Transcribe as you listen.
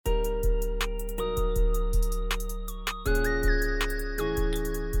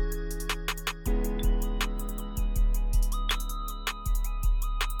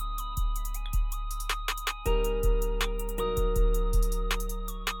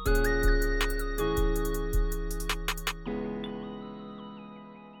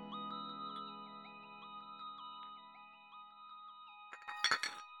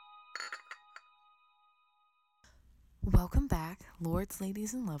Welcome back, lords,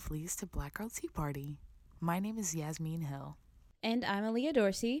 ladies, and lovelies, to Black Girl Tea Party. My name is Yasmin Hill. And I'm Aaliyah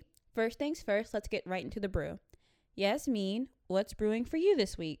Dorsey. First things first, let's get right into the brew. Yasmin, what's brewing for you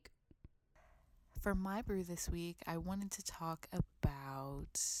this week? For my brew this week, I wanted to talk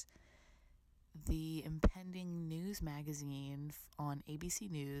about the impending news magazine on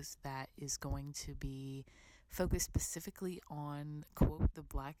ABC News that is going to be focused specifically on, quote, the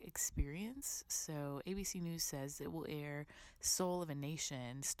Black experience. So ABC News says it will air Soul of a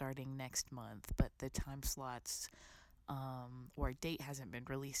Nation starting next month, but the time slots or a date hasn't been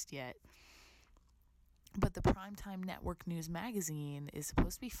released yet. But the Primetime Network News magazine is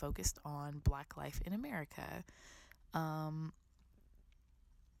supposed to be focused on Black life in America.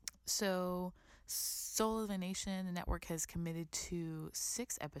 So Soul of a Nation, the network has committed to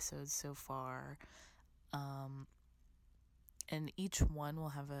 6 episodes so far. And each one will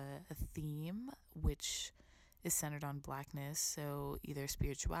have a theme which is centered on Blackness. So either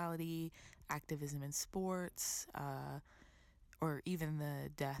spirituality, activism in sports, or even the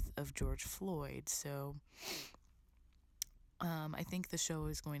death of George Floyd. So I think the show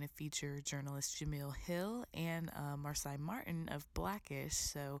is going to feature journalist Jamil Hill and Marsai Martin of Blackish.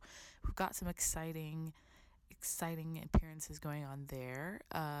 So we've got some exciting appearances going on there.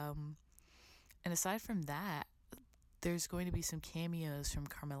 And aside from that, there's going to be some cameos from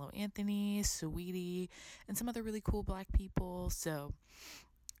Carmelo Anthony, Saweetie, and some other really cool Black people. So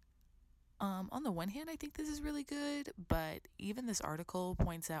on the one hand, I think this is really good, but even this article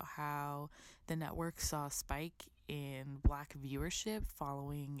points out how the network saw a spike in Black viewership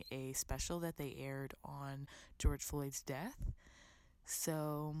following a special that they aired on George Floyd's death.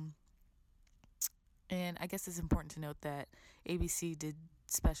 So, and I guess it's important to note that ABC did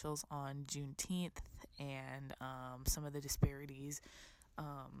specials on Juneteenth and some of the disparities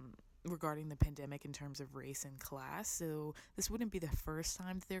regarding the pandemic in terms of race and class. So this wouldn't be the first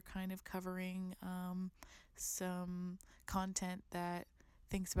time that they're kind of covering some content that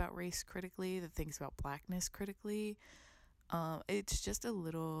thinks about race critically, that thinks about Blackness critically. It's just a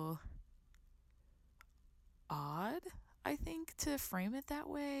little odd, I think, to frame it that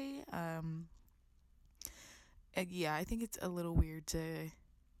way. Yeah, I think it's a little weird to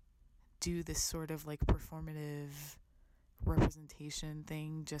do this sort of like performative representation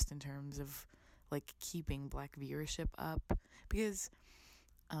thing just in terms of like keeping Black viewership up, because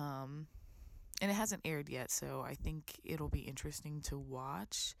and it hasn't aired yet, so I think it'll be interesting to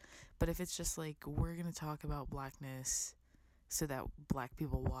watch. But if it's just like, we're gonna talk about Blackness so that Black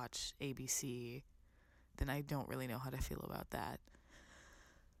people watch ABC, then I don't really know how to feel about that.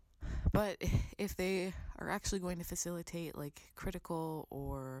 But if they are actually going to facilitate like critical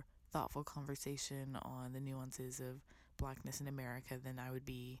or thoughtful conversation on the nuances of Blackness in America, then I would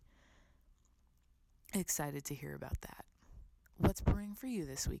be excited to hear about that. What's brewing for you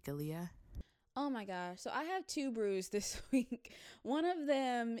this week, Aaliyah? Oh my gosh. So I have 2 brews this week. One of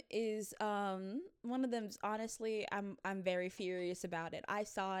them is honestly I'm very furious about it. I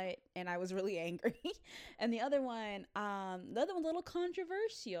saw it and I was really angry. And the other one's a little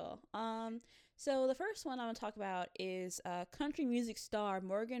controversial. So the first one I'm going to talk about is country music star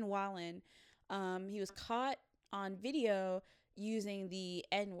Morgan Wallen. He was caught on video using the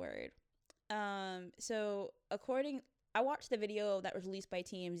N-word. So I watched the video that was released by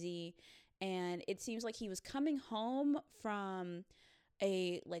TMZ, and it seems like he was coming home from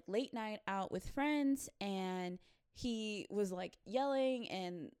a like late night out with friends, and he was like yelling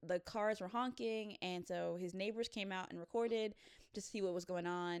and the cars were honking, and so his neighbors came out and recorded to see what was going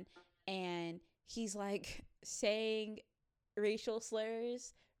on, and he's like saying racial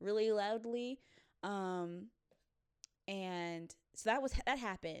slurs really loudly, and so that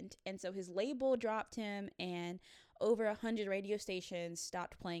happened, and so his label dropped him, and over 100 radio stations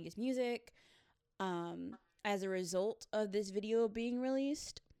stopped playing his music as a result of this video being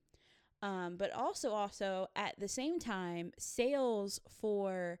released. But also at the same time, sales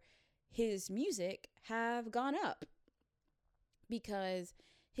for his music have gone up because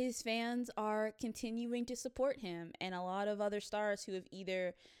his fans are continuing to support him, and a lot of other stars who have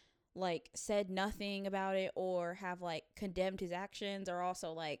either like said nothing about it or have like condemned his actions are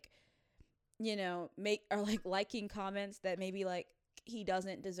also like, liking comments that maybe like he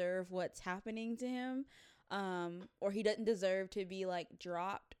doesn't deserve what's happening to him, or he doesn't deserve to be like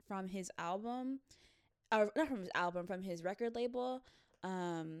dropped from his album, or not from his album, from his record label.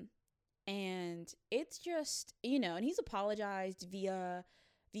 And it's just, and he's apologized via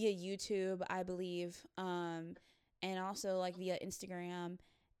YouTube, I believe, and also like via Instagram.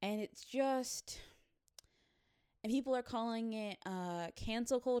 And it's just, and people are calling it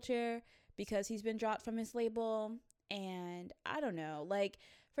cancel culture because he's been dropped from his label. And I don't know, like,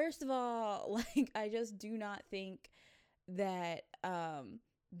 first of all, like, I just do not think that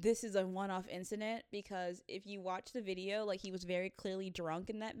this is a one-off incident, because if you watch the video, like, he was very clearly drunk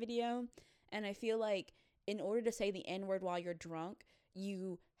in that video, and I feel like in order to say the n-word while you're drunk,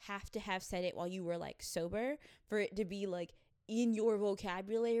 you have to have said it while you were like sober for it to be like in your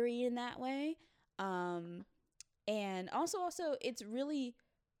vocabulary in that way. And also it's really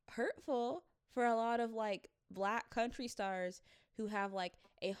hurtful for a lot of like black country stars who have like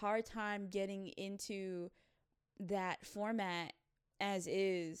a hard time getting into that format as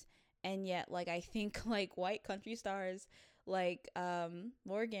is. And yet, like, I think like white country stars like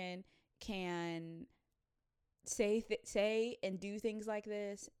Morgan can say and do things like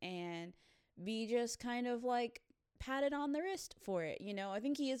this and be just kind of like patted on the wrist for it. You know, I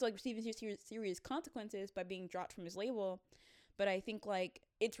think he is like receiving serious consequences by being dropped from his label, but I think like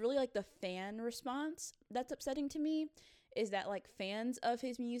it's really like the fan response that's upsetting to me, is that like fans of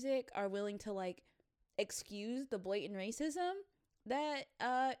his music are willing to like excuse the blatant racism that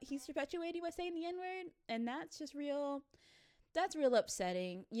he's perpetuating by saying the n-word, and that's just real, that's real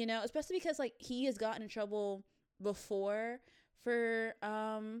upsetting, you know, especially because like he has gotten in trouble before for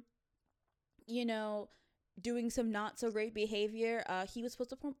you know, doing some not so great behavior. He was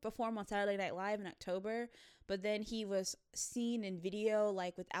supposed to perform on Saturday Night Live in October, but then he was seen in video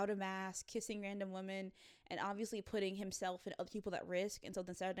like without a mask, kissing random women, and obviously putting himself and other people at risk. And so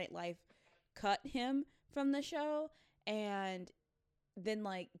then Saturday Night Live cut him from the show and then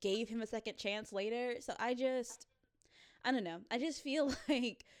like gave him a second chance later. So I don't know. I just feel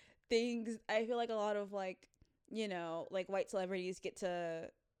like I feel like a lot of like, you know, like white celebrities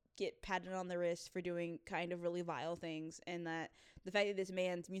get patted on the wrist for doing kind of really vile things, and that the fact that this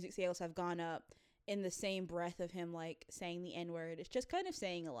man's music sales have gone up in the same breath of him like saying the n-word, it's just kind of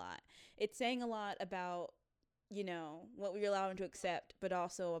saying a lot. It's saying a lot about, you know, what we allow him to accept, but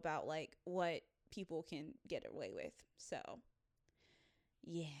also about like what people can get away with. So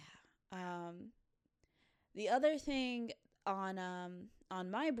yeah. The other thing on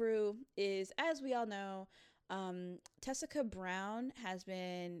My Brew is, as we all know, Tessica Brown has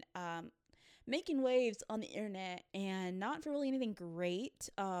been making waves on the internet, and not for really anything great.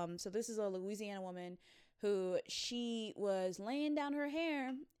 So this is a Louisiana woman who, she was laying down her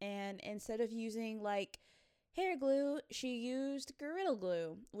hair, and instead of using like hair glue, she used Gorilla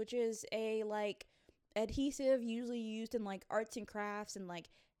Glue, which is a like adhesive usually used in like arts and crafts and like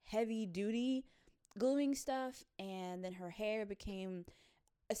heavy duty gluing stuff. And then her hair became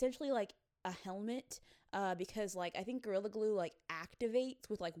essentially like a helmet, because like I think Gorilla Glue like activates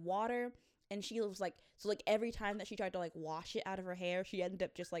with like water, and she was like, so like every time that she tried to like wash it out of her hair, she ended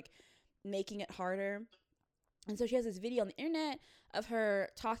up just like making it harder. And so she has this video on the internet of her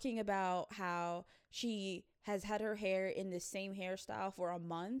talking about how she has had her hair in the same hairstyle for a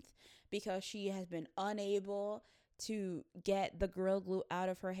month because she has been unable to get the Gorilla Glue out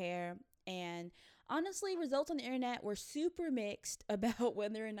of her hair. And honestly, results on the internet were super mixed about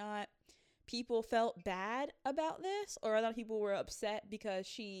whether or not people felt bad about this, or whether people were upset because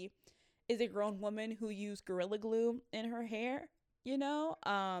she is a grown woman who used Gorilla Glue in her hair, you know?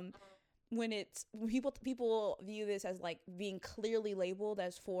 When people view this as like being clearly labeled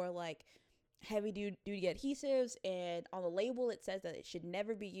as for like heavy duty adhesives, and on the label it says that it should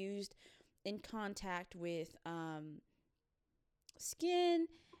never be used in contact with skin.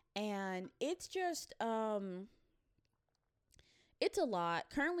 And it's just it's a lot.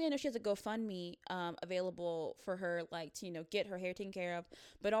 Currently I know she has a GoFundMe available for her, like, to, you know, get her hair taken care of,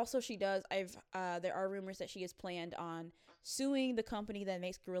 but also she does, there are rumors that she has planned on suing the company that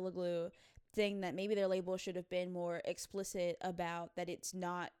makes Gorilla Glue, saying that maybe their label should have been more explicit about that it's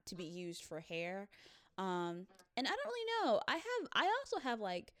not to be used for hair. And I don't really know. I also have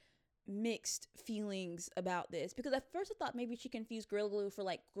like mixed feelings about this, because at first I thought maybe she confused Gorilla Glue for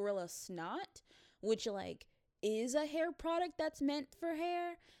like Gorilla Snot, which like is a hair product that's meant for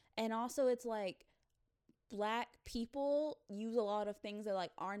hair. And also it's like black people use a lot of things that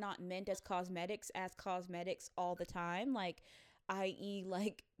like are not meant as cosmetics all the time, like i.e.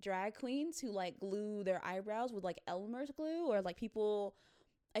 like drag queens who like glue their eyebrows with like Elmer's glue, or like people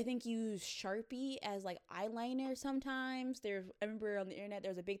I think use Sharpie as like eyeliner sometimes. I remember on the internet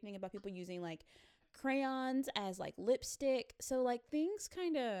there was a big thing about people using like crayons as like lipstick. So like things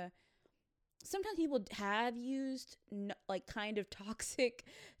kind of, sometimes people have used like kind of toxic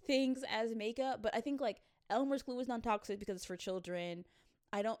things as makeup, but I think like Elmer's glue is non-toxic because it's for children.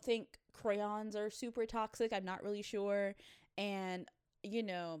 I don't think crayons are super toxic. I'm not really sure. And, you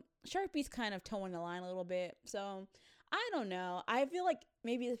know, Sharpie's kind of towing the line a little bit. So I don't know. I feel like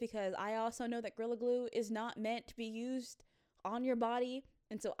maybe it's because I also know that Gorilla Glue is not meant to be used on your body,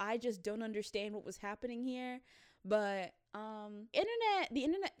 and so I just don't understand what was happening here. But the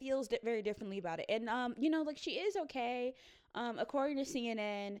internet feels very differently about it, and like she is okay. According to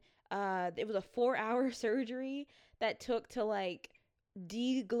CNN, it was a 4-hour surgery that took to like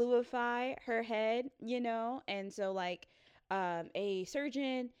degluify her head, and so like a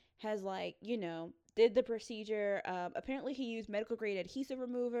surgeon has like did the procedure. Apparently, he used medical grade adhesive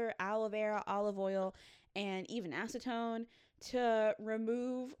remover, aloe vera, olive oil, and even acetone to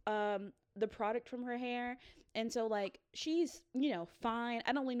remove the product from her hair. And so, like, she's fine.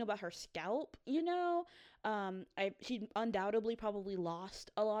 I don't really know about her scalp. She undoubtedly probably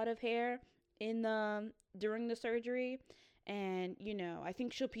lost a lot of hair in the during the surgery, and I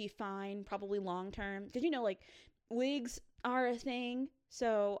think she'll be fine probably long term because like wigs are a thing,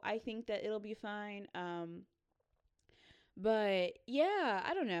 so I think that it'll be fine. But yeah,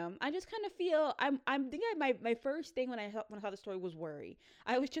 I don't know. I just kind of feel I'm thinking my first thing when I saw the story was worry.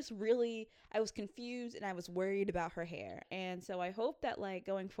 I was confused and I was worried about her hair, and so I hope that like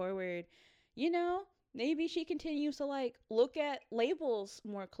going forward, you know, maybe she continues to like look at labels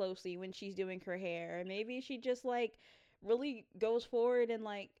more closely when she's doing her hair, or maybe she just like really goes forward and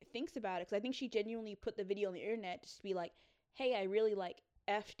like thinks about it because I think she genuinely put the video on the internet just to be like, hey, I really like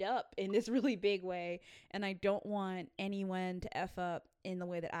effed up in this really big way, and I don't want anyone to f up in the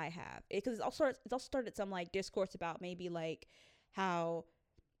way that I have. Because it's also started some like discourse about maybe like how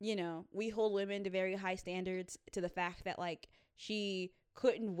we hold women to very high standards, to the fact that like she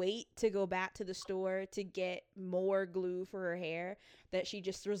couldn't wait to go back to the store to get more glue for her hair, that she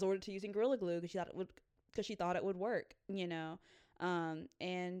just resorted to using Gorilla Glue because she thought it would work, and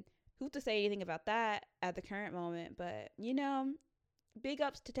who's to say anything about that at the current moment. But big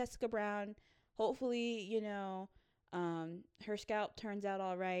ups to Tessica Brown. Hopefully, her scalp turns out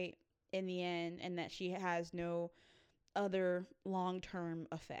all right in the end, and that she has no other long-term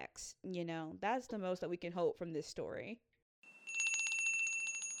effects. That's the most that we can hope from this story.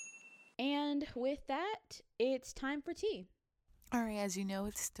 And with that, it's time for tea. All right, as you know,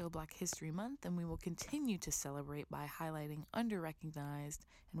 it's still Black History Month, and we will continue to celebrate by highlighting underrecognized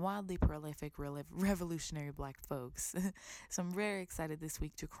and wildly prolific revolutionary Black folks. So I'm very excited this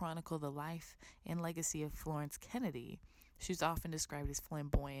week to chronicle the life and legacy of Florence Kennedy. She's often described as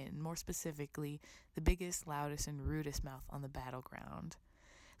flamboyant, and more specifically, the biggest, loudest, and rudest mouth on the battleground.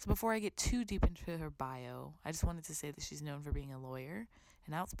 So before I get too deep into her bio, I just wanted to say that she's known for being a lawyer,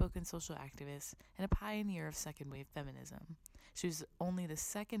 an outspoken social activist, and a pioneer of second-wave feminism. She was only the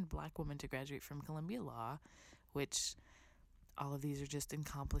second Black woman to graduate from Columbia Law, which all of these are just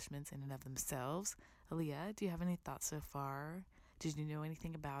accomplishments in and of themselves. Aaliyah, do you have any thoughts so far? Did you know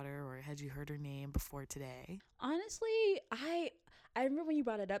anything about her, or had you heard her name before today? Honestly, I remember when you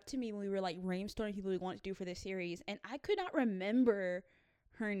brought it up to me when we were like brainstorming people we want to do for this series, and I could not remember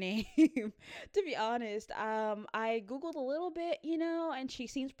her name. To be honest, I googled a little bit, and she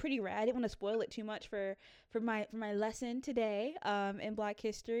seems pretty rad. I didn't want to spoil it too much for my lesson today in Black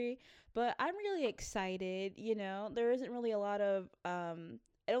history, but I'm really excited. There isn't really a lot of I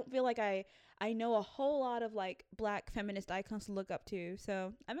don't feel like I know a whole lot of like Black feminist icons to look up to,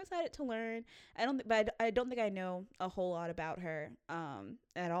 so I'm excited to learn. I don't think I know a whole lot about her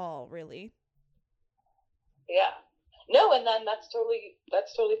at all, really. Yeah. No, and then that's totally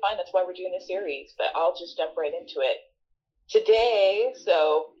fine. That's why we're doing this series. But I'll just jump right into it. Today,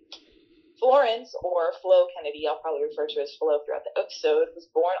 so Florence, or Flo Kennedy, I'll probably refer to as Flo throughout the episode, was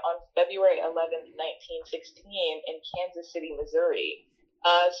born on February 11th, 1916 in Kansas City, Missouri.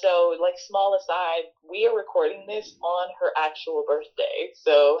 So, like, small aside, we are recording this on her actual birthday.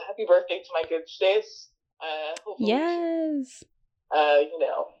 So, happy birthday to my good sis. Hopefully, yes.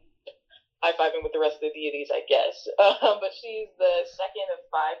 High-fiving with the rest of the deities, I guess. But she's the second of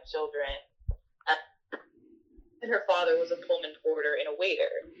 5 children. And her father was a Pullman porter and a waiter.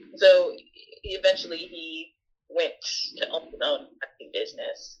 So eventually he went to own his own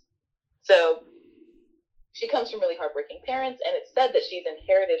business. So she comes from really hardworking parents, and it's said that she's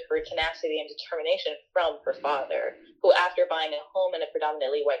inherited her tenacity and determination from her father, who, after buying a home in a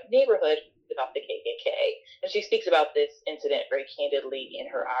predominantly white neighborhood, about the KKK. And she speaks about this incident very candidly in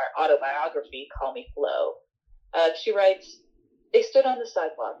her autobiography, Call Me Flo. She writes, "They stood on the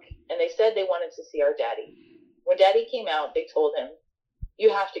sidewalk, and they said they wanted to see our daddy. When daddy came out, they told him,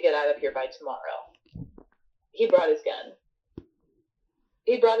 'You have to get out of here by tomorrow.' He brought his gun.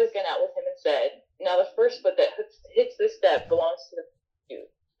 He brought his gun out with him and said, 'Now the first foot that hits this step belongs to the shoot.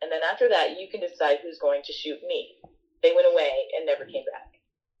 And then after that, you can decide who's going to shoot me.' They went away and never came back."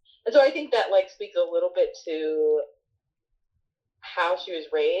 And so I think that like speaks a little bit to how she was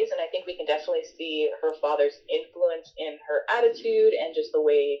raised, and I think we can definitely see her father's influence in her attitude and just the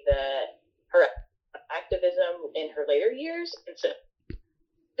way that her activism in her later years. And so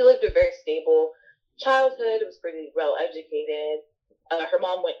she lived a very stable childhood, was pretty well educated. Her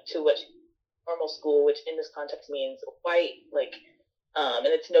mom went to what normal school, which in this context means white, like, and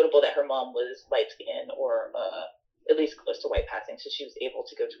it's notable that her mom was light skinned or at least close to white passing, so she was able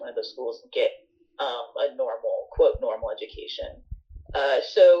to go to one of those schools and get a normal, quote, normal education.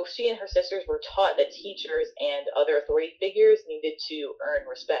 So she and her sisters were taught that teachers and other authority figures needed to earn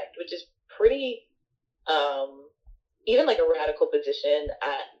respect, which is pretty, even like a radical position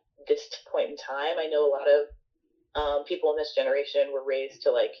at this point in time. I know a lot of people in this generation were raised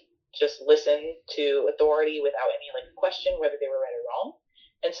to like just listen to authority without any like question whether they were right or wrong.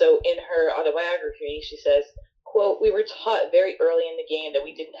 And so in her autobiography, she says, quote, "We were taught very early in the game that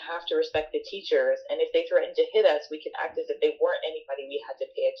we didn't have to respect the teachers, and if they threatened to hit us, we could act as if they weren't anybody we had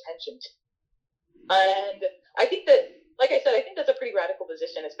to pay attention to." And I think that, like I said, I think that's a pretty radical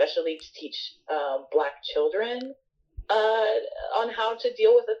position, especially to teach Black children on how to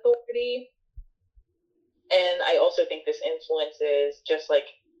deal with authority. And I also think this influences just like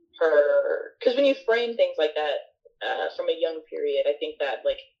her, because when you frame things like that from a young period, I think that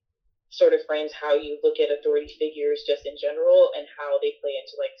like sort of frames how you look at authority figures just in general and how they play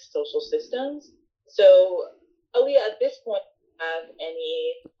into like social systems. So, Aaliyah, at this point, have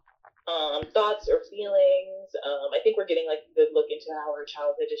any thoughts or feelings? I think we're getting like a good look into how her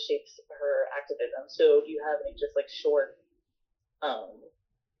childhood just shapes her activism. So, do you have any just like short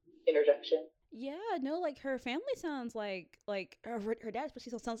interjection? Yeah, no, like her family sounds like her dad,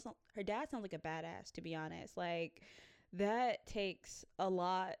 especially sounds her dad sounds like a badass, to be honest. Like that takes a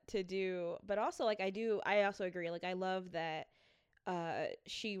lot to do, but also like I also agree. Like I love that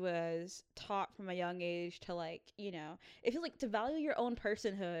she was taught from a young age to like, you know, if you like to value your own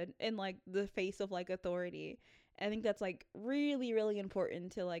personhood in like the face of like authority. I think that's like really, really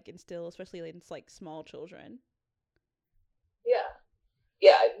important to like instill, especially in like small children. Yeah.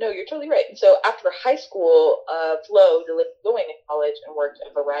 Yeah, no, you're totally right. And so after high school, Flo delayed going to college and worked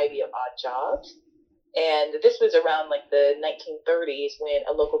a variety of odd jobs. And this was around like the 1930s when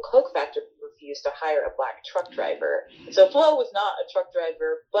a local Coke factory refused to hire a Black truck driver. So Flo was not a truck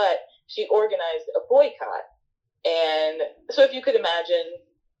driver, but she organized a boycott. And so if you could imagine,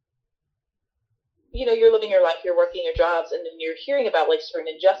 you know, you're living your life, you're working your jobs, and then you're hearing about like certain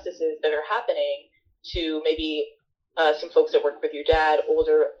injustices that are happening to maybe some folks that work with your dad,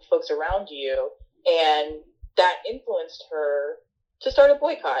 older folks around you, and that influenced her to start a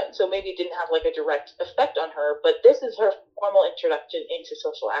boycott. So maybe it didn't have like a direct effect on her, but this is her formal introduction into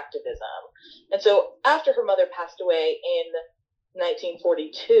social activism. And so after her mother passed away in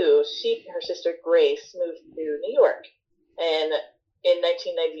 1942, she and her sister Grace moved to New York. And in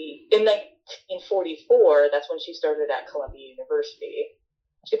 1944, that's when she started at Columbia University.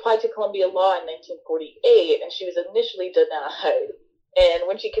 She applied to Columbia Law in 1948, and she was initially denied. And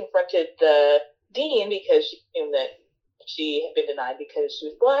when she confronted the dean, because she assumed that she had been denied because she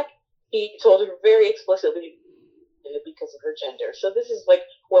was Black, he told her very explicitly because of her gender. So this is like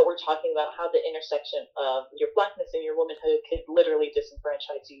what we're talking about, how the intersection of your Blackness and your womanhood could literally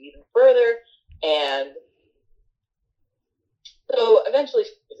disenfranchise you even further. And so eventually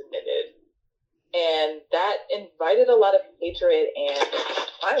she was admitted. And that invited a lot of hatred and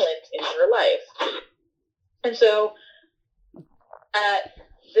violence in her life. And so at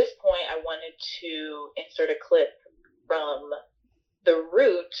this point, I wanted to insert a clip from The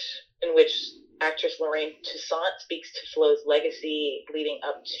Root, in which actress Lorraine Toussaint speaks to Flo's legacy leading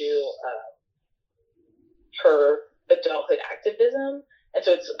up to her adulthood activism. And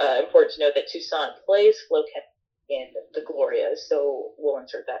so it's important to note that Toussaint plays Flo Kennedy in The Glorias. So we'll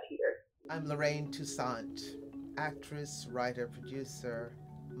insert that here. I'm Lorraine Toussaint, actress, writer, producer,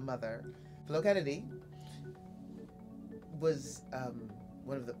 mother. Flo Kennedy was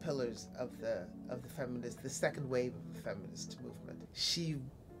one of the pillars of the feminist, the second wave of the feminist movement. She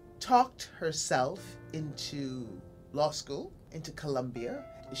talked herself into law school, into Columbia.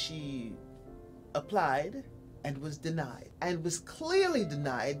 She applied and was denied, and was clearly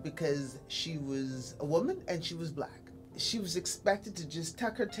denied because she was a woman and she was Black. She was expected to just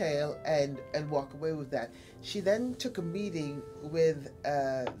tuck her tail and walk away with that. She then took a meeting with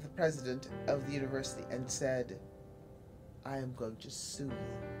the president of the university and said, "I am going to sue you."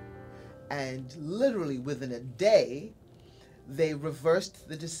 And literally within a day, they reversed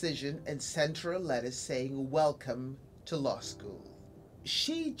the decision and sent her a letter saying, "Welcome to law school."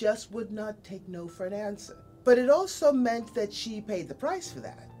 She just would not take no for an answer. But it also meant that she paid the price for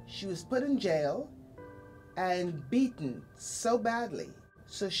that. She was put in jail. and beaten so badly.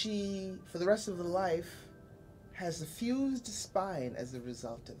 So she, for the rest of her life, has a fused spine as a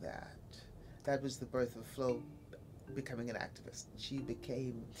result of that. That was the birth of Flo becoming an activist. She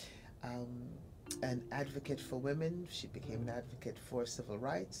became an advocate for women. She became an advocate for civil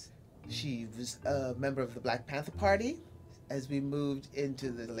rights. She was a member of the Black Panther Party. As we moved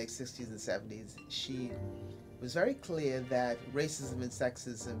into the late 60s and 70s, she was very clear that racism and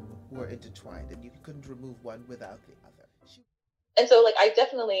sexism were intertwined, and you couldn't remove one without the other. And so, like, I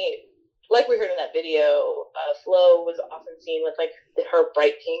definitely, like we heard in that video, Flo was often seen with, like, her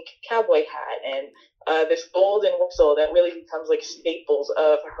bright pink cowboy hat and this golden whistle that really becomes, like, staples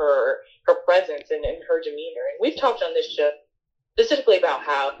of her presence and her demeanor. And we've talked on this show specifically about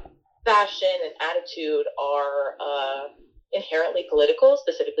how fashion and attitude are inherently political,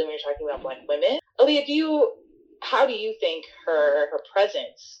 specifically when you're talking about Black women. Aaliyah, how do you think her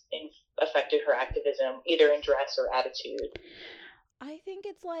presence affected her activism, either in dress or attitude? I think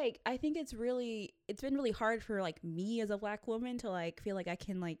it's been really hard for like me as a Black woman to like feel like I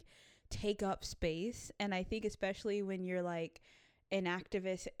can like take up space. And I think especially when you're like an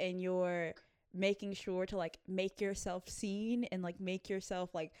activist and you're making sure to like make yourself seen and like make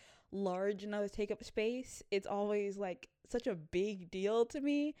yourself like large enough to take up space, it's always like such a big deal to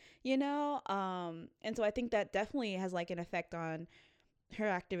me, you know? And so I think that definitely has like an effect on her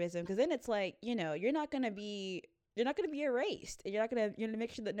activism, because then it's like, you know, you're not gonna be erased, and you're gonna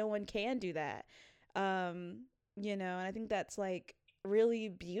make sure that no one can do that. You know, and I think that's like really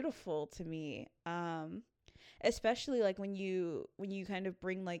beautiful to me. Especially like when you kind of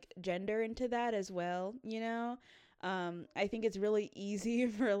bring like gender into that as well, you know. I think it's really easy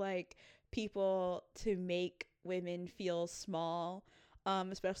for like people to make women feel small,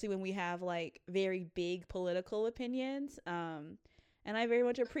 especially when we have like very big political opinions. And I very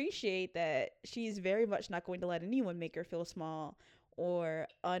much appreciate that she's very much not going to let anyone make her feel small or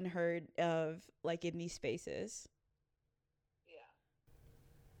unheard of, like in these spaces.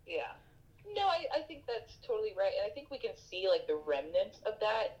 Yeah. No, I think that's totally right. And I think we can see like the remnants of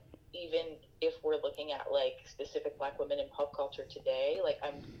that even if we're looking at like specific Black women in pop culture today. Like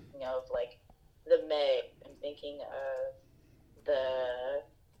I'm thinking of like the Meg, I'm thinking of the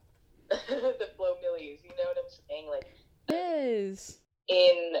Flo Millies, you know what I'm saying? Like, yes,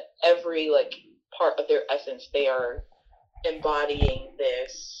 in every like part of their essence, they are embodying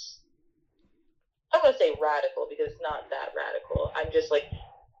this. I don't want to say radical because it's not that radical. I'm just like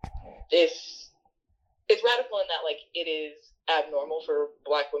this. It's radical in that like it is abnormal for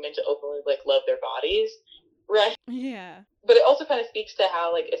Black women to openly like love their bodies, right? Yeah. But it also kind of speaks to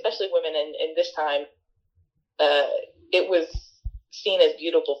how like especially women in this time, it was seen as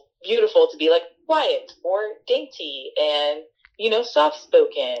beautiful to be like quiet or dainty and, you know, soft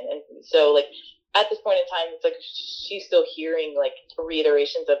spoken. And so like at this point in time, it's like she's still hearing like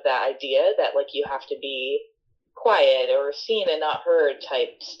reiterations of that idea that like you have to be quiet or seen and not heard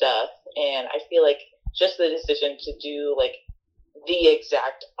type stuff. And I feel like just the decision to do like the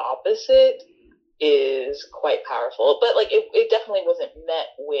exact opposite is quite powerful. But like it definitely wasn't met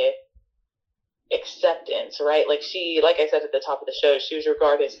with acceptance, right? Like she, like I said at the top of the show, she was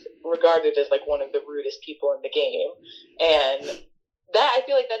regarded as like one of the rudest people in the game. And that, I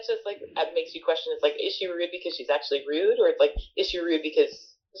feel like that's just like, that makes you question, it's like, is she rude because she's actually rude? Or it's like, is she rude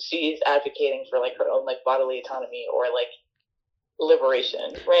because she's advocating for like her own like bodily autonomy or like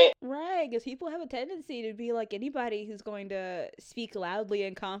liberation, right? Right, because people have a tendency to be like anybody who's going to speak loudly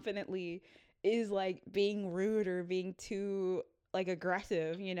and confidently is like being rude or being too like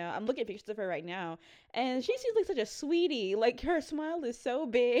aggressive, you know. I'm looking at pictures of her right now and she seems like such a sweetie. Like her smile is so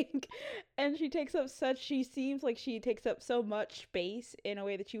big and she seems like she takes up so much space in a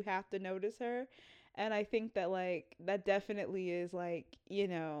way that you have to notice her. And I think that like that definitely is like, you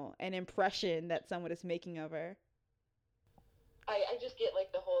know, an impression that someone is making of her. I just get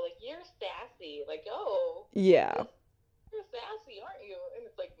like the whole like, you're sassy, like, oh yeah, you're sassy, aren't you? And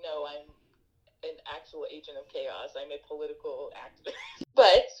it's like, no, I'm an actual agent of chaos. I'm a political activist.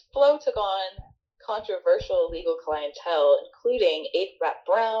 But Flo took on controversial legal clientele, including Abe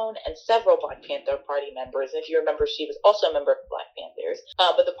Brown and several Black Panther Party members. And if you remember, she was also a member of Black Panthers.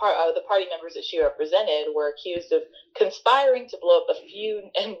 But the party members that she represented were accused of conspiring to blow up a few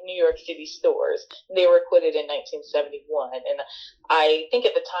New York City stores. They were acquitted in 1971. And I think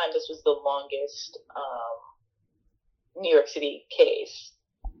at the time this was the longest New York City case.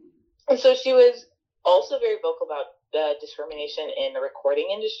 And so she was also very vocal about discrimination in the recording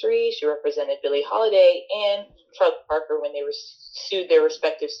industry. She represented Billie Holiday and Charlie Parker when they sued their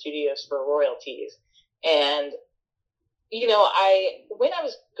respective studios for royalties. And, you know, when I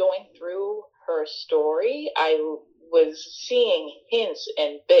was going through her story, I was seeing hints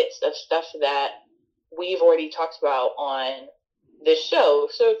and bits of stuff that we've already talked about on this show.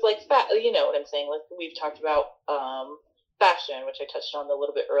 So it's like, you know what I'm saying? Like, we've talked about fashion, which I touched on a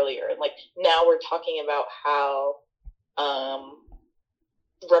little bit earlier. And like, now we're talking about how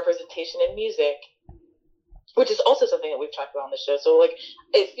representation in music, which is also something that we've talked about on the show. So like,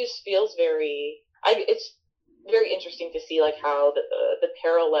 it just feels it's very interesting to see like how the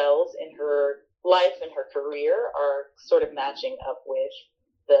parallels in her life and her career are sort of matching up with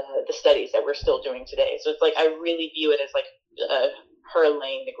the studies that we're still doing today. So it's like, I really view it as like her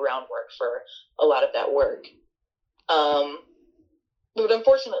laying the groundwork for a lot of that work. But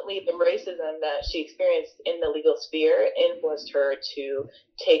unfortunately, the racism that she experienced in the legal sphere influenced her to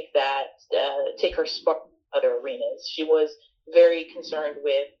take her spark other arenas. She was very concerned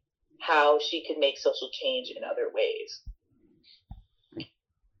with how she could make social change in other ways.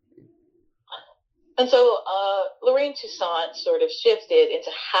 And so Lorraine Toussaint sort of shifted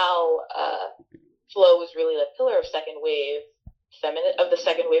into how Flo was really the pillar of the second wave of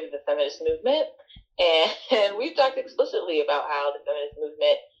the feminist movement. And we've talked explicitly about how the feminist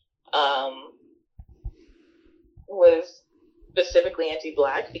movement was specifically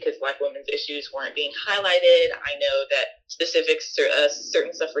anti-Black because Black women's issues weren't being highlighted. I know that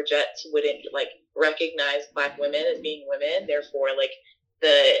certain suffragettes wouldn't like recognize Black women as being women. Therefore, like,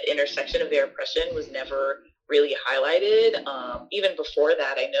 the intersection of their oppression was never really highlighted. Even before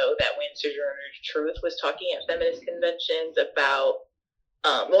that, I know that when Sojourner Truth was talking at feminist conventions about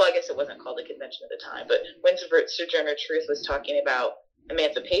well, I guess it wasn't called a convention at the time, but when Sojourner Truth was talking about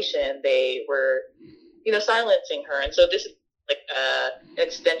emancipation, they were, you know, silencing her. And so this is like an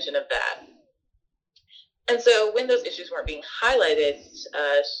extension of that. And so when those issues weren't being highlighted,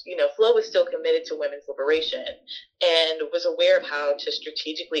 you know, Flo was still committed to women's liberation and was aware of how to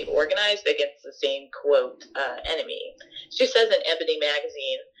strategically organize against the same, quote, enemy. She says in Ebony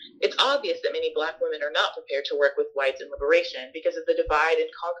magazine, "It's obvious that many Black women are not prepared to work with whites in liberation because of the divide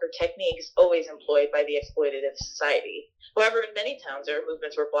and conquer techniques always employed by the exploitative society. However, in many towns, there are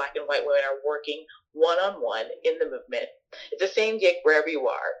movements where Black and white women are working one-on-one in the movement. It's the same gig wherever you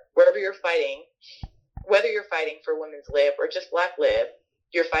are, wherever you're fighting. Whether you're fighting for women's lib or just Black lib,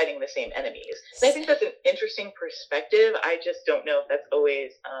 you're fighting the same enemies." And I think that's an interesting perspective. I just don't know if that's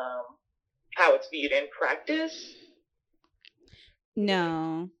always how it's viewed in practice.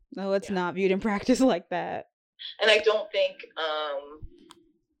 No, it's not viewed in practice like that. And I don't think,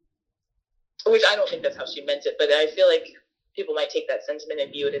 which I don't think that's how she meant it, but I feel like people might take that sentiment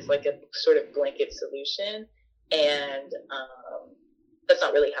and view it as like a sort of blanket solution. And that's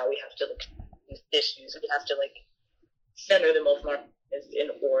not really how we have to look at these issues. We have to like center them both in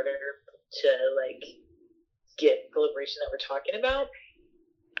order to like get the liberation that we're talking about.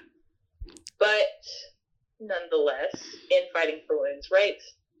 But nonetheless, in fighting for women's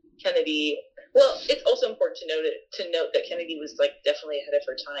rights, Kennedy, well, it's also important to note that Kennedy was like definitely ahead of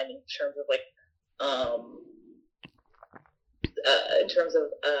her time in terms of like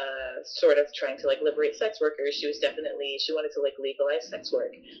sort of trying to like liberate sex workers. She wanted to like legalize sex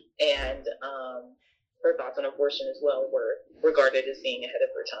work, and her thoughts on abortion as well were regarded as being ahead of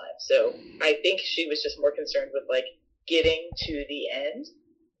her time. So I think she was just more concerned with like getting to the end.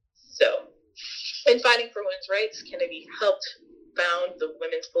 So in fighting for women's rights, Kennedy helped found the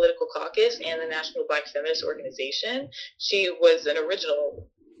Women's Political Caucus and the National Black Feminist Organization. She was an original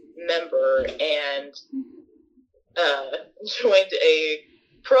member and joined a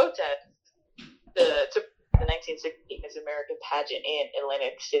protest to the 1968 Miss America pageant in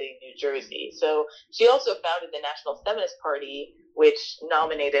Atlantic City, New Jersey. So she also founded the National Feminist Party, which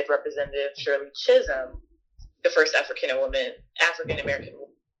nominated Representative Shirley Chisholm, the first African American woman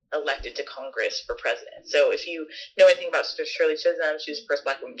elected to Congress for president. So if you know anything about Shirley Chisholm, she was the first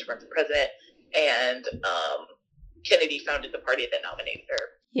Black woman to run for president, and Kennedy founded the party that nominated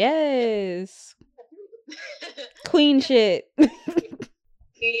her. Yes. Queen shit.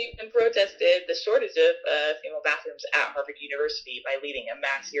 He even protested the shortage of female bathrooms at Harvard University by leading a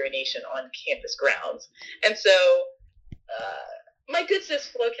mass urination on campus grounds. And so, my good sis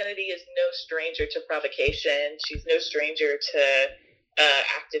Flo Kennedy is no stranger to provocation. She's no stranger to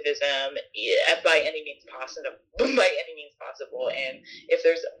activism by any means possible. And if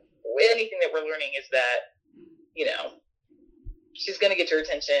there's anything that we're learning is that, you know, she's going to get your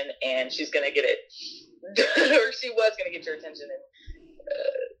attention, and she's going to get it, or she was going to get your attention, and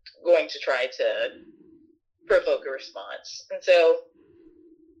going to try to provoke a response. And so,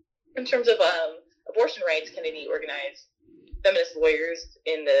 in terms of abortion rights, Kennedy organized feminist lawyers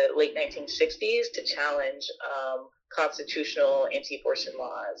in the late 1960s to challenge constitutional anti-abortion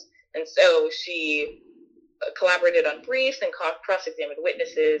laws. And so she collaborated on briefs and cross-examined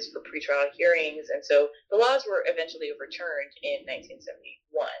witnesses for pretrial hearings. And so the laws were eventually overturned in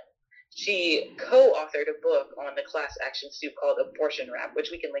 1971. She co-authored a book on the class action suit called Abortion Rap, which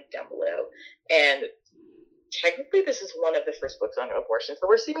we can link down below. And technically, this is one of the first books on abortion. So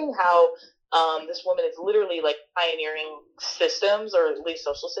we're seeing how this woman is literally like pioneering systems, or at least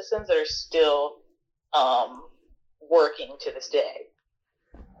social systems, that are still working to this day.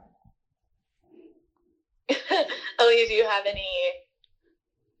 Ellie, do you have any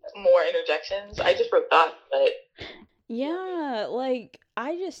more interjections? I just wrote that, but Yeah, like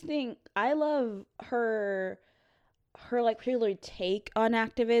I just think I love her like particular take on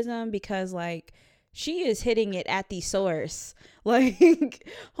activism, because like she is hitting it at the source. Like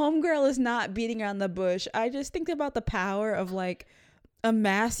homegirl is not beating around the bush. I just think about the power of like a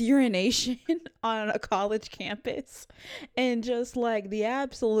mass urination on a college campus, and just like the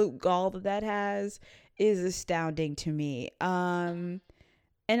absolute gall that has is astounding to me. And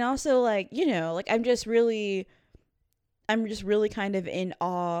also like, you know, like I'm just really kind of in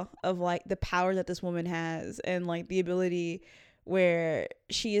awe of like the power that this woman has, and like the ability where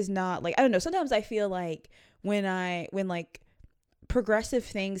she is not like, I don't know, sometimes I feel like when like progressive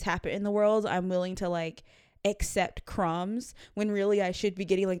things happen in the world, I'm willing to like accept crumbs when really I should be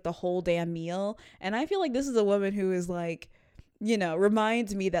getting like the whole damn meal. And I feel like this is a woman who is like, you know,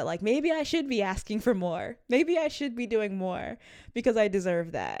 reminds me that like maybe I should be asking for more. Maybe I should be doing more because I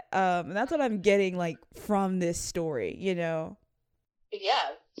deserve that. And that's what I'm getting like from this story, you know?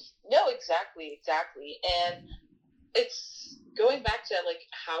 Yeah, no, exactly. And it's going back to like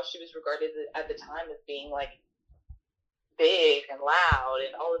how she was regarded at the time as being like big and loud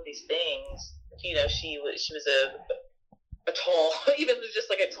and all of these things. You know, she was a tall, even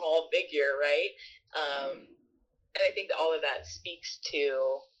just like a tall figure, right? And I think that all of that speaks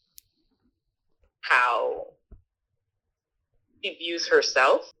to how she views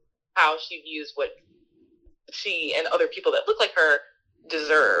herself, how she views what she and other people that look like her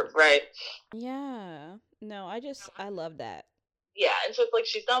deserve, right? Yeah. No, I love that. Yeah, and so it's like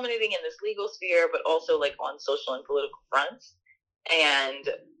she's dominating in this legal sphere, but also like on social and political fronts. And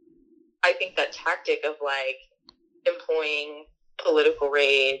I think that tactic of like employing political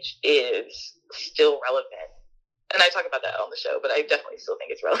rage is still relevant. And I talk about that on the show, but I definitely still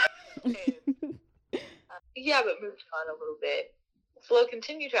think it's relevant. Yeah, but moving on a little bit. Flo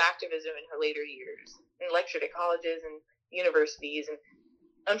continued her activism in her later years and lectured at colleges and universities. And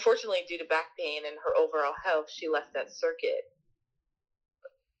unfortunately, due to back pain and her overall health, she left that circuit.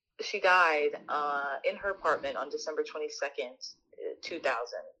 She died in her apartment on December 22nd,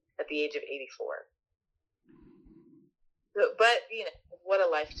 2000, at the age of 84. But, you know, what a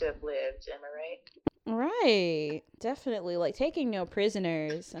life to have lived, am I right? Right. Definitely. Like taking no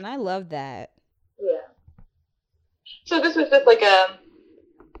prisoners. And I love that. Yeah. So this was just like a,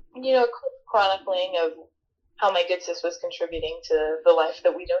 you know, quick chronicling of how my good sis was contributing to the life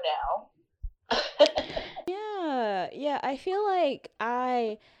that we know now. Yeah. I feel like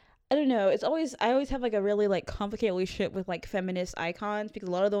I don't know. I always have like a really like complicated relationship with like feminist icons, because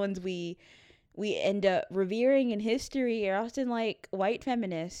a lot of the ones we end up revering in history are often like white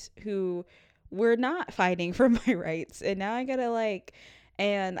feminists who were not fighting for my rights. And now I gotta like,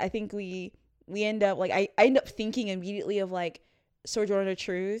 and I think we end up like, I end up thinking immediately of like Sojourner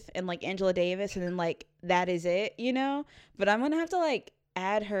Truth and like Angela Davis, and then like that is it, you know? But I'm gonna have to like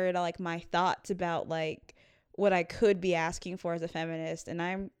add her to like my thoughts about like what I could be asking for as a feminist. And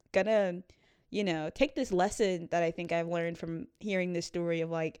I'm gonna, you know, take this lesson that I think I've learned from hearing this story of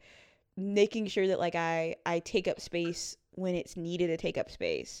like making sure that like I take up space when it's needed to take up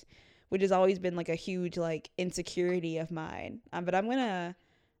space, which has always been like a huge like insecurity of mine. But I'm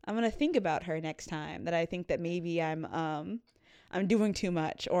gonna think about her next time that I think that maybe I'm doing too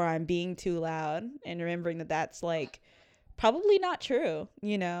much or I'm being too loud, and remembering that that's like probably not true,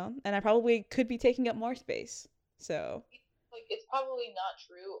 you know, and I probably could be taking up more space. So like it's probably not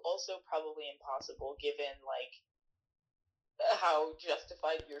true, also probably impossible given like how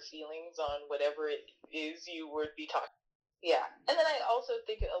justified your feelings on whatever it is you would be talking. Yeah. And then I also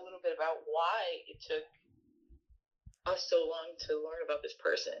think a little bit about why it took us so long to learn about this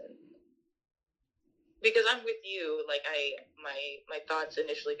person. Because I'm with you, like my thoughts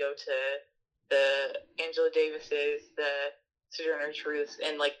initially go to the Angela Davises, the Sojourner Truths,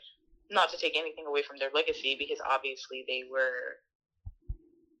 and like not to take anything away from their legacy, because obviously they were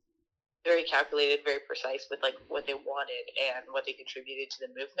very calculated, very precise with like what they wanted and what they contributed to the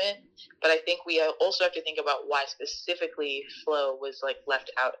movement. But I think we also have to think about why specifically Flo was like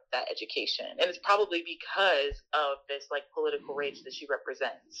left out of that education, and it's probably because of this like political rage that she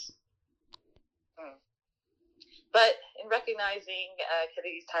represents. But in recognizing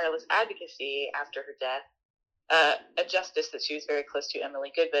Kennedy's tireless advocacy after her death, a justice that she was very close to,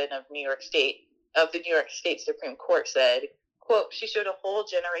 Emily Goodman of the New York State Supreme Court, said, quote, "She showed a whole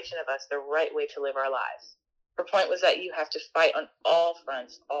generation of us the right way to live our lives. Her point was that you have to fight on all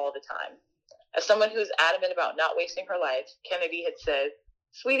fronts all the time. As someone who's adamant about not wasting her life, Kennedy had said,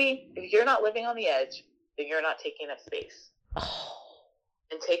 sweetie, if you're not living on the edge, then you're not taking up space.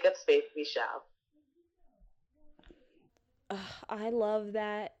 And take up space we shall." I love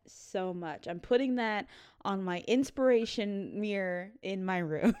that so much. I'm putting that on my inspiration mirror in my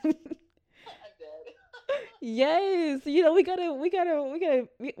room. I'm dead. Yes, we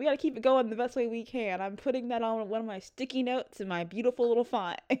gotta keep it going the best way we can. I'm putting that on one of my sticky notes in my beautiful little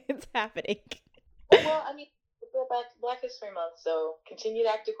font. It's happening. Well, I mean, we're back to Black History Month, so continue to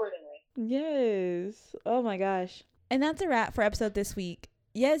act accordingly. Yes. Oh my gosh. And that's a wrap for episode this week.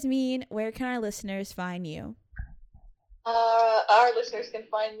 Yasmin, where can our listeners find you? Our listeners can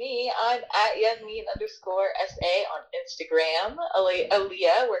find me. I'm at Yasmin_SA on Instagram.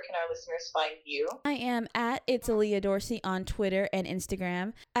 Aaliyah, where can our listeners find you? I am at It's Aaliyah Dorsey on Twitter and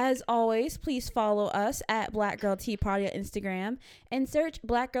Instagram. As always, please follow us at Black Girl Tea Party on Instagram and search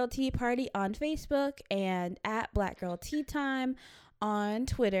Black Girl Tea Party on Facebook and at Black Girl Tea Time on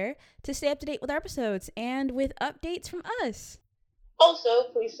Twitter to stay up to date with our episodes and with updates from us. Also,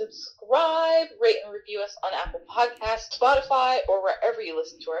 please subscribe, rate, and review us on Apple Podcasts, Spotify, or wherever you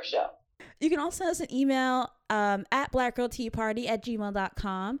listen to our show. You can also send us an email at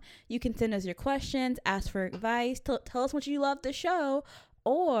blackgirlteaparty@gmail.com. You can send us your questions, ask for advice, tell us what you love the show,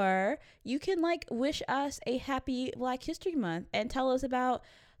 or you can wish us a happy Black History Month and tell us about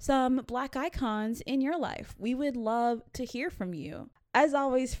some Black icons in your life. We would love to hear from you. As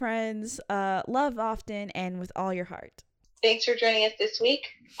always, friends, love often and with all your heart. Thanks for joining us this week.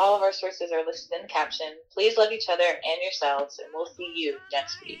 All of our sources are listed in the caption. Please love each other and yourselves, and we'll see you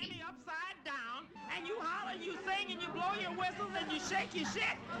next week. Upside down, and you holler, you sing, and you blow your whistles, and you shake your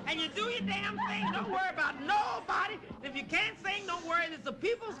shit, and you do your damn thing. Don't worry about nobody. If you can't sing, don't worry. It's the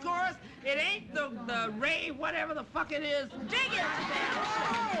people's chorus. It ain't the rave, whatever the fuck it is. Dig it!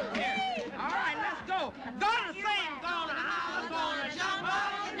 Damn shit. Here. All right, let's go. Gonna sing, gonna